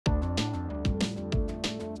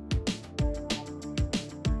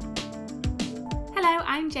Hello,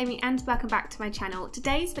 I'm Jamie and welcome back to my channel.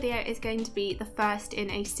 Today's video is going to be the first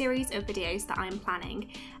in a series of videos that I'm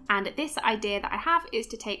planning, and this idea that I have is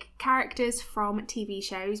to take characters from TV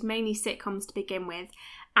shows, mainly sitcoms to begin with,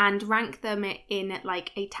 and rank them in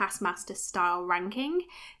like a Taskmaster style ranking.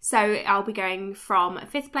 So I'll be going from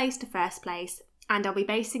 5th place to 1st place, and I'll be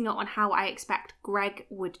basing it on how I expect Greg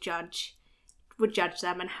would judge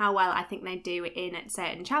them and how well I think they do in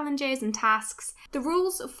certain challenges and tasks. The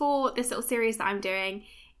rules for this little series that I'm doing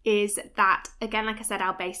is that, again, like I said,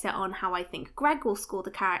 I'll base it on how I think Greg will score the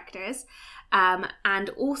characters, and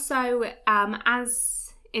also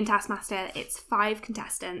as in Taskmaster it's 5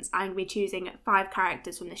 contestants. I'm going to be choosing 5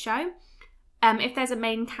 characters from the show. If there's a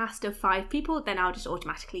main cast of 5 people, then I'll just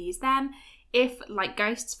automatically use them. If, like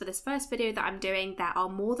Ghosts for this first video that I'm doing, there are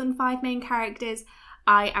more than 5 main characters,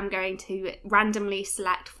 I am going to randomly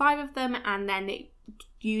select 5 of them and then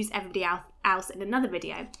use everybody else in another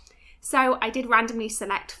video. So I did randomly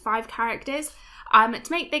select 5 characters. To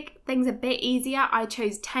make things a bit easier, I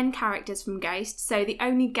chose 10 characters from Ghosts. So the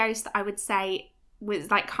only ghost that I would say was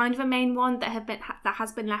like kind of a main one that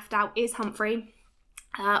has been left out is Humphry.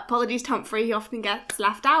 Apologies to Humphry, he often gets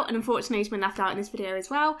left out, and unfortunately he's been left out in this video as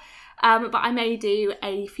well. But I may do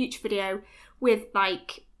a future video with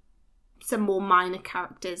like some more minor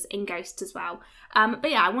characters in Ghosts as well.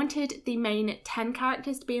 But yeah, I wanted the main 10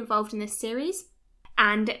 characters to be involved in this series,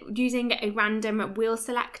 and using a random wheel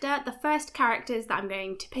selector, the first characters that I'm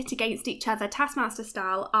going to pit against each other Taskmaster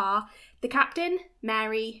style are the Captain,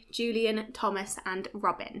 Mary, Julian, Thomas and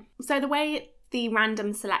Robin. So the way the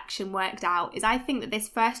random selection worked out is I think that this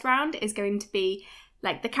first round is going to be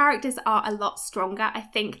like the characters are a lot stronger, I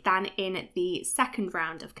think, than in the second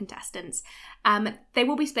round of contestants. They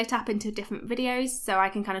will be split up into different videos, so I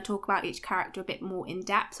can kind of talk about each character a bit more in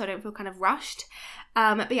depth, so I don't feel kind of rushed.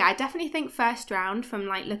 But yeah, I definitely think first round, from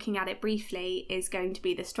like looking at it briefly, is going to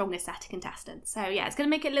be the strongest set of contestants. So yeah, it's going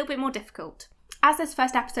to make it a little bit more difficult. As this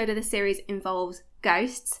first episode of the series involves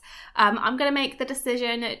ghosts, I'm going to make the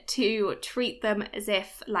decision to treat them as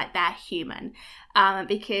if like they're human,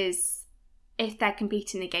 because if they're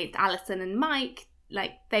competing against Alison and Mike,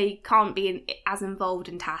 like they can't be as involved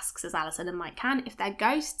in tasks as Alison and Mike can if they're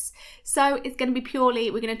ghosts. So it's going to be purely,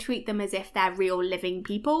 we're going to treat them as if they're real living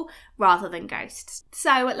people rather than ghosts.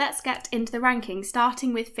 So let's get into the ranking,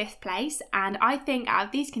 starting with 5th place. And I think out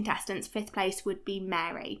of these contestants, 5th place would be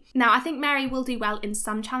Mary. Now, I think Mary will do well in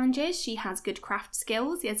some challenges. She has good craft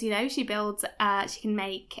skills. As you know, she builds, she can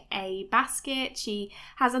make a basket. She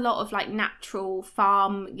has a lot of like natural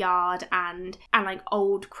farm yard and like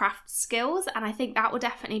old craft skills. And I think that will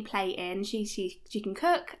definitely play in. She can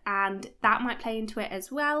cook, and that might play into it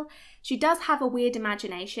as well. She does have a weird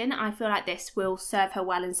imagination. I feel like this will serve her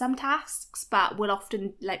well in some tasks, but will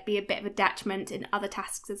often like be a bit of a detriment in other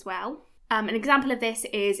tasks as well. An example of this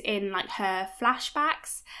is in like her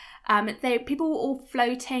flashbacks. People were all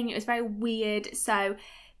floating. It was very weird. So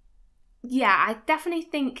yeah, I definitely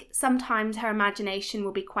think sometimes her imagination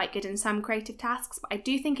will be quite good in some creative tasks, but I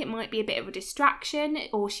do think it might be a bit of a distraction,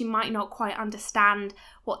 or she might not quite understand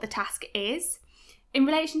what the task is. In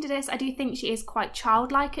relation to this, I do think she is quite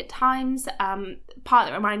childlike at times. Part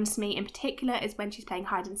that reminds me in particular is when she's playing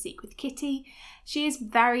hide and seek with Kitty. She is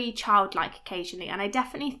very childlike occasionally, and I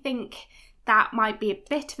definitely think that might be a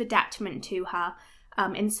bit of a detriment to her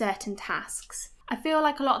in certain tasks. I feel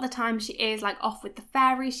like a lot of the time she is like off with the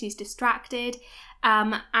fairies, she's distracted,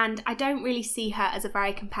 and I don't really see her as a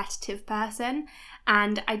very competitive person,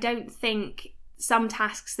 and I don't think some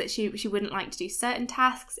tasks that she wouldn't like to do certain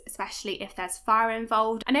tasks, especially if there's fire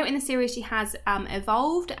involved. I know in the series she has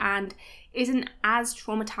evolved and isn't as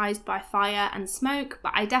traumatised by fire and smoke,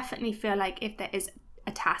 but I definitely feel like if there is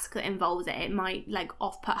a task that involves it, it might like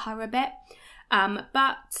off-put her a bit.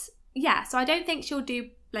 But yeah, so I don't think she'll do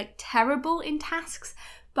like terrible in tasks,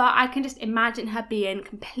 but I can just imagine her being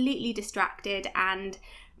completely distracted and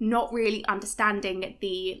not really understanding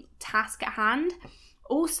the task at hand.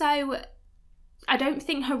 Also, I don't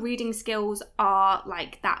think her reading skills are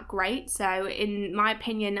like that great, so in my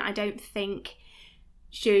opinion I don't think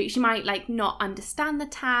she might like not understand the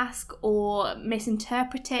task or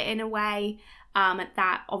misinterpret it in a way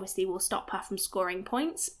that obviously will stop her from scoring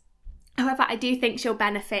points. However, I do think she'll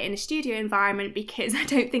benefit in a studio environment because I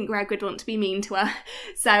don't think Greg would want to be mean to her.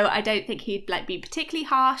 So I don't think he'd like be particularly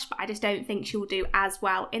harsh, but I just don't think she'll do as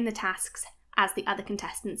well in the tasks as the other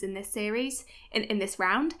contestants in this series, in this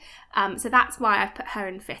round. So that's why I've put her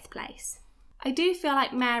in 5th place. I do feel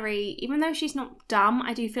like Mary, even though she's not dumb,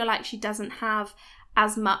 I do feel like she doesn't have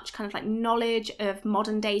as much kind of like knowledge of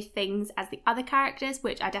modern day things as the other characters,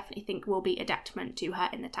 which I definitely think will be a detriment to her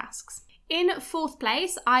in the tasks. In 4th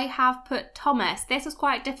place, I have put Thomas. This was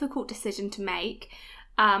quite a difficult decision to make,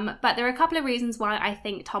 but there are a couple of reasons why I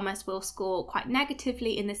think Thomas will score quite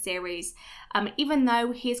negatively in the series. Even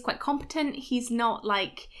though he is quite competent, he's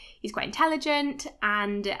quite intelligent,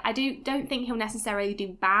 and I don't think he'll necessarily do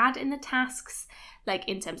bad in the tasks, like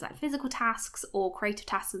in terms of like physical tasks or creative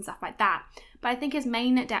tasks and stuff like that. But I think his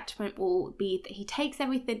main detriment will be that he takes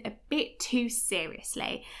everything a bit too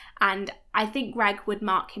seriously, and I think Greg would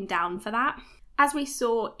mark him down for that. As we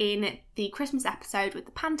saw in the Christmas episode with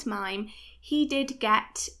the pantomime, he did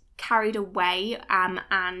get carried away,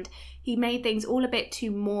 and he made things all a bit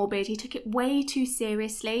too morbid. He took it way too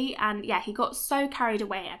seriously, and yeah, he got so carried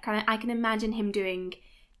away. I can imagine him doing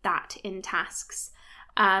that in tasks.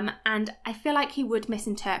 And I feel like he would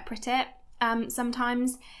misinterpret it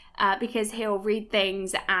sometimes, because he'll read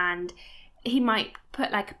things and he might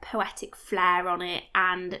put like a poetic flair on it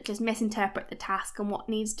and just misinterpret the task and what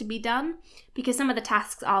needs to be done, because some of the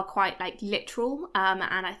tasks are quite like literal, and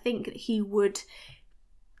I think he would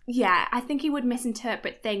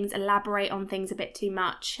misinterpret things, elaborate on things a bit too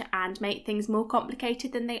much and make things more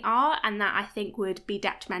complicated than they are, and that I think would be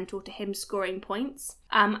detrimental to him scoring points.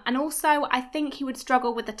 And also I think he would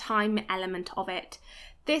struggle with the time element of it.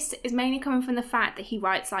 This is mainly coming from the fact that he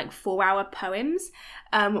writes like 4-hour poems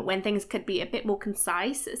when things could be a bit more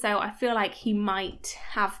concise. So I feel like he might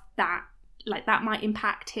have that, like that might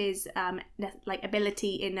impact his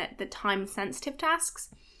ability in the time sensitive tasks.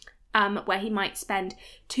 Where he might spend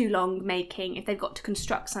too long making, if they've got to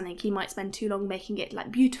construct something, he might spend too long making it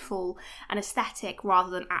like beautiful and aesthetic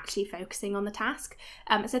rather than actually focusing on the task.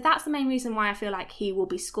 So that's the main reason why I feel like he will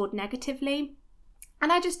be scored negatively.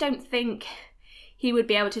 And I just don't think he would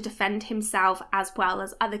be able to defend himself as well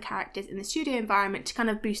as other characters in the studio environment to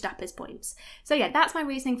kind of boost up his points. So yeah, that's my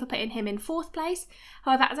reasoning for putting him in 4th place.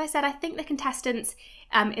 However, as I said, I think the contestants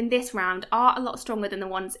in this round are a lot stronger than the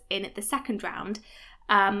ones in the 2nd round.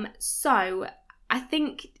 So I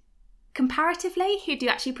think comparatively he'd do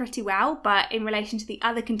actually pretty well, but in relation to the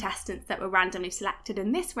other contestants that were randomly selected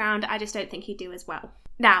in this round, I just don't think he'd do as well.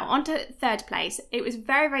 Now, on to 3rd place. It was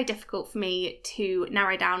very, very difficult for me to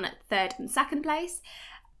narrow down 3rd and 2nd place,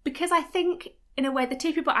 because I think, in a way, the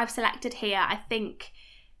two people I've selected here, I think,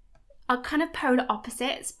 are kind of polar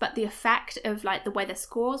opposites, but the effect of like the way the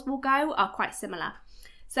scores will go are quite similar.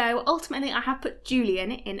 So ultimately, I have put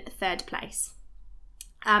Julian in 3rd place.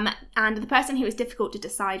 And the person who was difficult to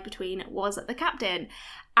decide between was the captain.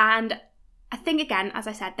 And I think, again, as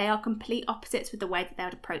I said, they are complete opposites with the way that they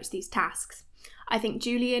would approach these tasks. I think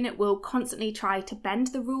Julian will constantly try to bend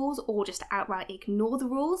the rules or just outright ignore the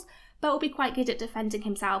rules, but will be quite good at defending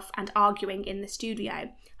himself and arguing in the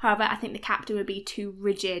studio. However, I think the captain would be too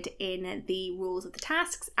rigid in the rules of the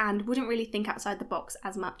tasks and wouldn't really think outside the box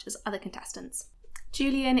as much as other contestants.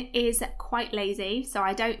 Julian is quite lazy, so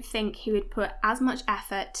I don't think he would put as much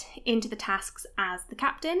effort into the tasks as the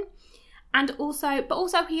captain. But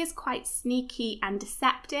also he is quite sneaky and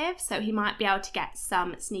deceptive, so he might be able to get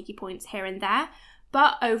some sneaky points here and there.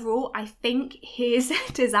 But overall, I think his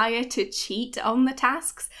desire to cheat on the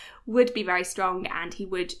tasks would be very strong, and he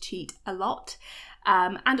would cheat a lot.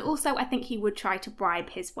 And also, I think he would try to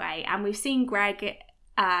bribe his way. And we've seen Greg's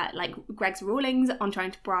rulings on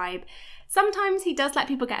trying to bribe. Sometimes he does let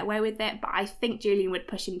people get away with it, but I think Julian would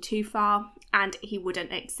push him too far and he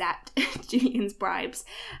wouldn't accept Julian's bribes.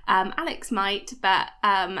 Alex might, but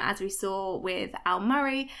as we saw with Al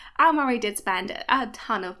Murray did spend a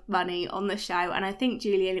ton of money on the show, and I think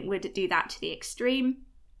Julian would do that to the extreme.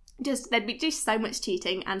 There'd be just so much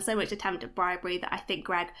cheating and so much attempt at bribery that I think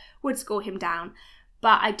Greg would score him down.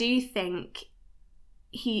 But I do think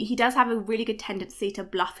he does have a really good tendency to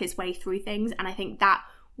bluff his way through things, and I think that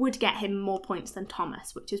would get him more points than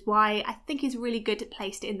Thomas, which is why I think he's really good at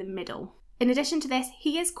placed in the middle. In addition to this,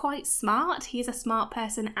 he is quite smart. He is a smart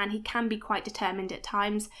person and he can be quite determined at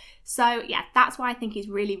times. So yeah, that's why I think he's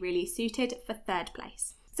really, really suited for 3rd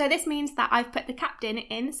place. So this means that I've put the captain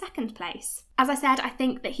in 2nd place. As I said, I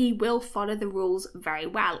think that he will follow the rules very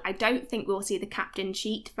well. I don't think we'll see the captain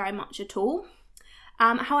cheat very much at all.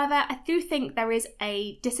 However, I do think there is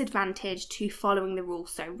a disadvantage to following the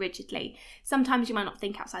rules so rigidly. Sometimes you might not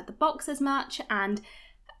think outside the box as much, and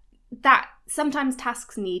that sometimes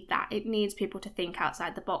tasks need that. It needs people to think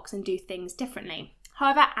outside the box and do things differently.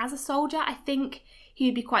 However, as a soldier, I think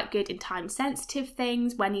he'd be quite good in time-sensitive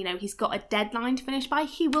things. When, he's got a deadline to finish by,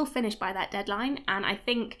 he will finish by that deadline, and I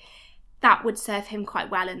think that would serve him quite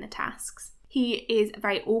well in the tasks. He is a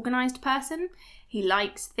very organised person. He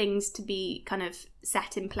likes things to be kind of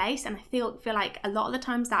set in place, and I feel like a lot of the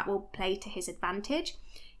times that will play to his advantage.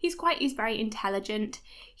 he's very intelligent,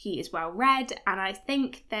 he is well read, and I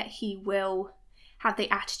think that he will have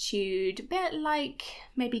the attitude a bit like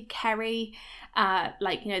maybe Kerry,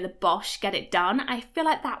 like, you know, the bosh, get it done. I feel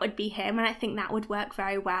like that would be him, and I think that would work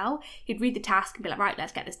very well. He'd read the task and be like, right,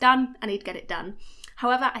 let's get this done, and he'd get it done.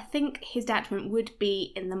 However, I think his detriment would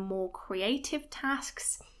be in the more creative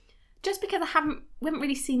tasks, just because we haven't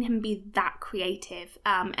really seen him be that creative,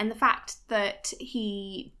 and the fact that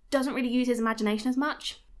he doesn't really use his imagination as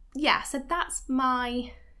much. Yeah, so that's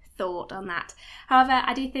my thought on that. However,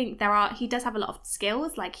 I do think he does have a lot of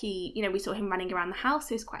skills. Like, you know, we saw him running around the house,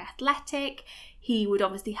 so he's quite athletic. He would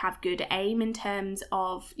obviously have good aim in terms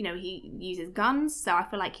of, you know, he uses guns, so I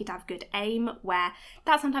feel like he'd have good aim, where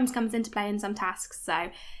that sometimes comes into play in some tasks. So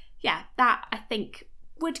yeah, that I think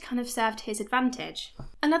would kind of serve to his advantage.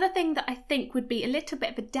 Another thing that I think would be a little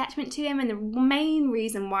bit of a detriment to him, and the main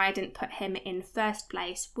reason why I didn't put him in first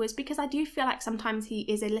place, was because I do feel like sometimes he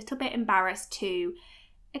is a little bit embarrassed to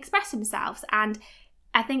express himself. And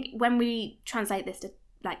I think when we translate this to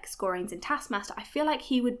like scorings in Taskmaster, I feel like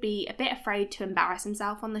he would be a bit afraid to embarrass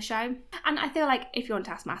himself on the show. And I feel like if you're on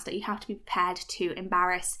Taskmaster, you have to be prepared to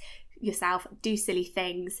embarrass yourself, do silly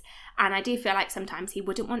things, and I do feel like sometimes he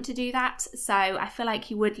wouldn't want to do that, so I feel like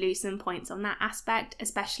he would lose some points on that aspect,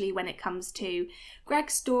 especially when it comes to Greg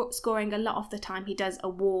scoring. A lot of the time he does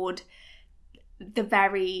award the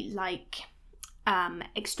very like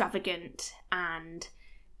extravagant and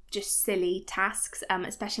just silly tasks,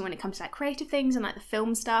 especially when it comes to like creative things and like the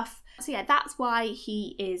film stuff. So yeah, that's why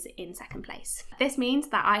he is in second place. This means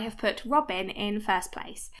that I have put Robin in first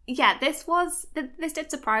place. Yeah, this did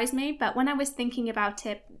surprise me, but when I was thinking about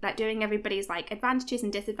it, like doing everybody's like advantages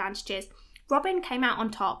and disadvantages, Robin came out on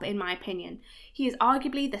top in my opinion. He is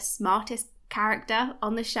arguably the smartest character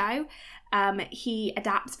on the show. He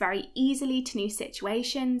adapts very easily to new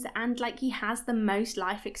situations, and like he has the most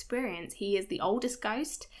life experience. He is the oldest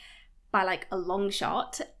ghost by like a long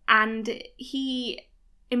shot, and he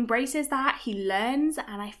embraces that, he learns,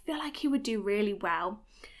 and I feel like he would do really well.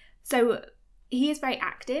 So he is very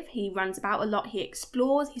active, he runs about a lot, he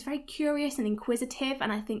explores, he's very curious and inquisitive, and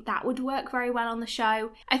I think that would work very well on the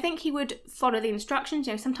show. I think he would follow the instructions.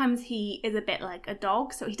 You know, sometimes he is a bit like a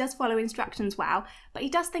dog, so he does follow instructions well, but he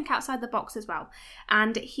does think outside the box as well,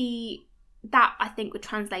 and that I think would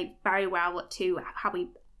translate very well to how he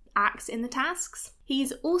acts in the tasks.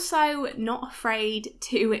 He's also not afraid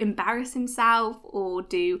to embarrass himself or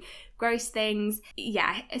do gross things.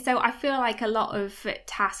 Yeah, so I feel like a lot of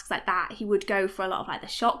tasks like that, he would go for a lot of like the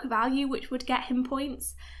shock value, which would get him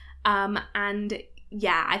points. And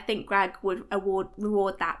yeah, I think Greg would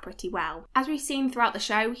reward that pretty well. As we've seen throughout the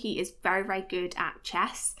show, he is very, very good at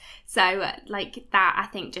chess. So like that, I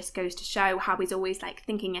think just goes to show how he's always like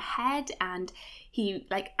thinking ahead, and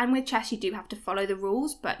and with chess you do have to follow the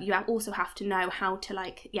rules, but you also have to know how to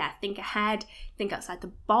like, yeah, think ahead, think outside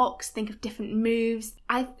the box, think of different moves.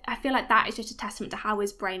 I feel like that is just a testament to how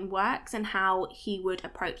his brain works and how he would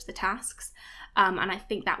approach the tasks. And I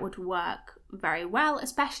think that would work very well,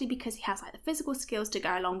 especially because he has like the physical skills to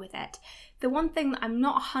go along with it. The one thing that I'm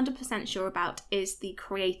not 100% sure about is the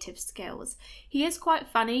creative skills. He is quite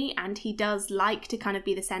funny, and he does like to kind of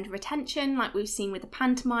be the centre of attention, like we've seen with the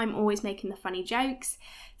pantomime, always making the funny jokes.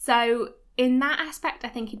 So in that aspect, I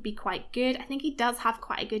think he'd be quite good. I think he does have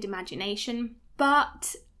quite a good imagination,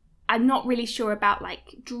 but I'm not really sure about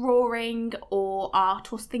like drawing or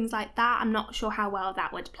art or things like that. I'm not sure how well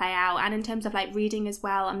that would play out. And in terms of like reading as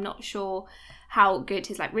well, I'm not sure how good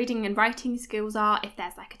his like reading and writing skills are. If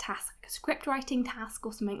there's like a task, like a script writing task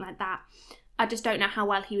or something like that, I just don't know how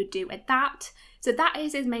well he would do at that. So that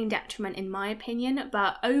is his main detriment in my opinion.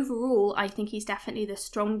 But overall, I think he's definitely the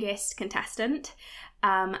strongest contestant.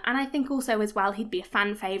 And I think also as well, he'd be a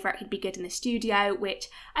fan favourite, he'd be good in the studio, which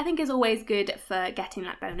I think is always good for getting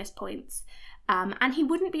like bonus points. And he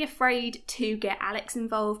wouldn't be afraid to get Alex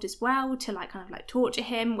involved as well, to like kind of like torture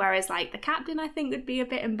him, whereas like the captain I think would be a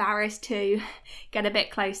bit embarrassed to get a bit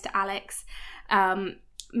close to Alex.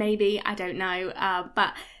 Maybe, I don't know,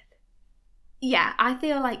 but yeah, I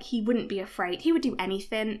feel like he wouldn't be afraid. He would do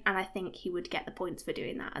anything, and I think he would get the points for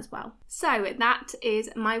doing that as well. So that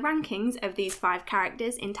is my rankings of these 5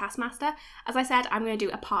 characters in Taskmaster. As I said, I'm going to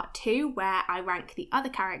do a part 2 where I rank the other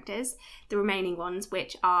characters, the remaining ones,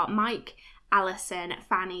 which are Mike, Alison,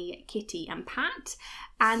 Fanny, Kitty and Pat.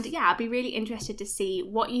 And yeah, I'll be really interested to see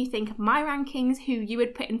what you think of my rankings, who you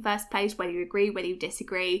would put in first place, whether you agree, whether you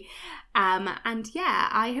disagree. And yeah,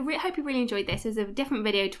 I hope you really enjoyed this. It's a different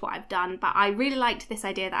video to what I've done, but I really liked this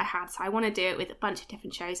idea that I had, so I want to do it with a bunch of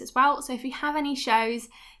different shows as well. So if you have any shows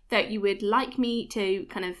that you would like me to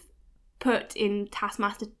kind of put in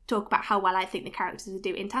Taskmaster to talk about how well I think the characters would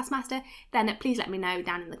do in Taskmaster, then please let me know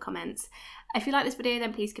down in the comments. If you like this video,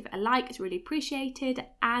 then please give it a like, it's really appreciated.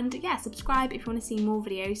 And yeah, subscribe if you want to see more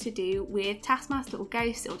videos to do with Taskmaster or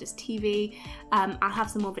Ghosts or just TV. I'll have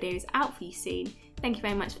some more videos out for you soon. Thank you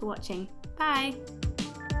very much for watching. Bye!